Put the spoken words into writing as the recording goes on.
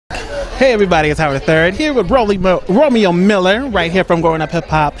Hey everybody, it's Howard III here with Romeo Miller, right here from Growing Up Hip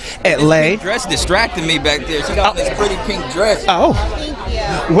Hop at LA. Dress distracted me back there. She got this pretty pink dress. Oh.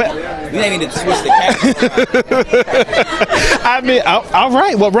 Well, you didn't need to switch the camera. I mean, all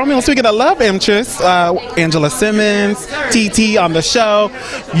right. Well, Romeo, speaking of love interests, Angela Simmons, TT on the show.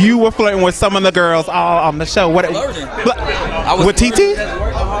 You were flirting with some of the girls all on the show. What? With TT?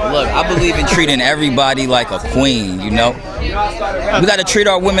 Look, I believe in treating everybody like a queen, you know? We got to treat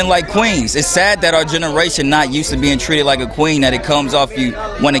our women like queens. It's sad that our generation not used to being treated like a queen, that it comes off you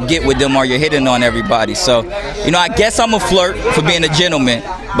want to get with them or you're hitting on everybody. So, you know, I guess I'm a flirt for being a gentleman,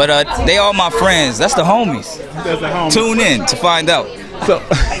 but they are my friends. That's the homies. That's the homies. Tune in to find out. So,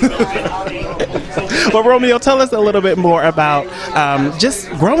 well, Romeo, tell us a little bit more about just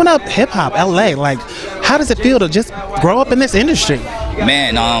growing up hip-hop, LA. Like, how does it feel to just grow up in this industry?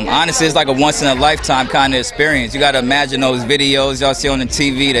 Man, honestly, it's like a once-in-a-lifetime kind of experience. You got to imagine those videos y'all see on the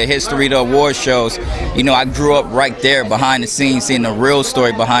TV, the history, the award shows. You know, I grew up right there behind the scenes, seeing the real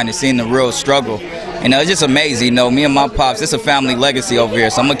story behind it, seeing the real struggle. And it's just amazing, you know, me and my pops, it's a family legacy over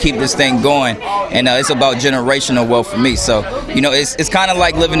here, so I'm going to keep this thing going, and it's about generational wealth for me. So, you know, it's kind of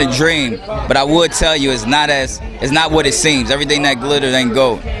like living a dream, but I would tell you it's not what it seems. Everything that glitters ain't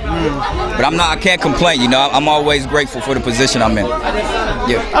gold. But I can't complain, you know, I'm always grateful for the position I'm in.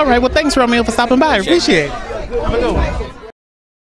 Yeah. All right, well, thanks, Romeo, for stopping by. I appreciate it. Have a good one.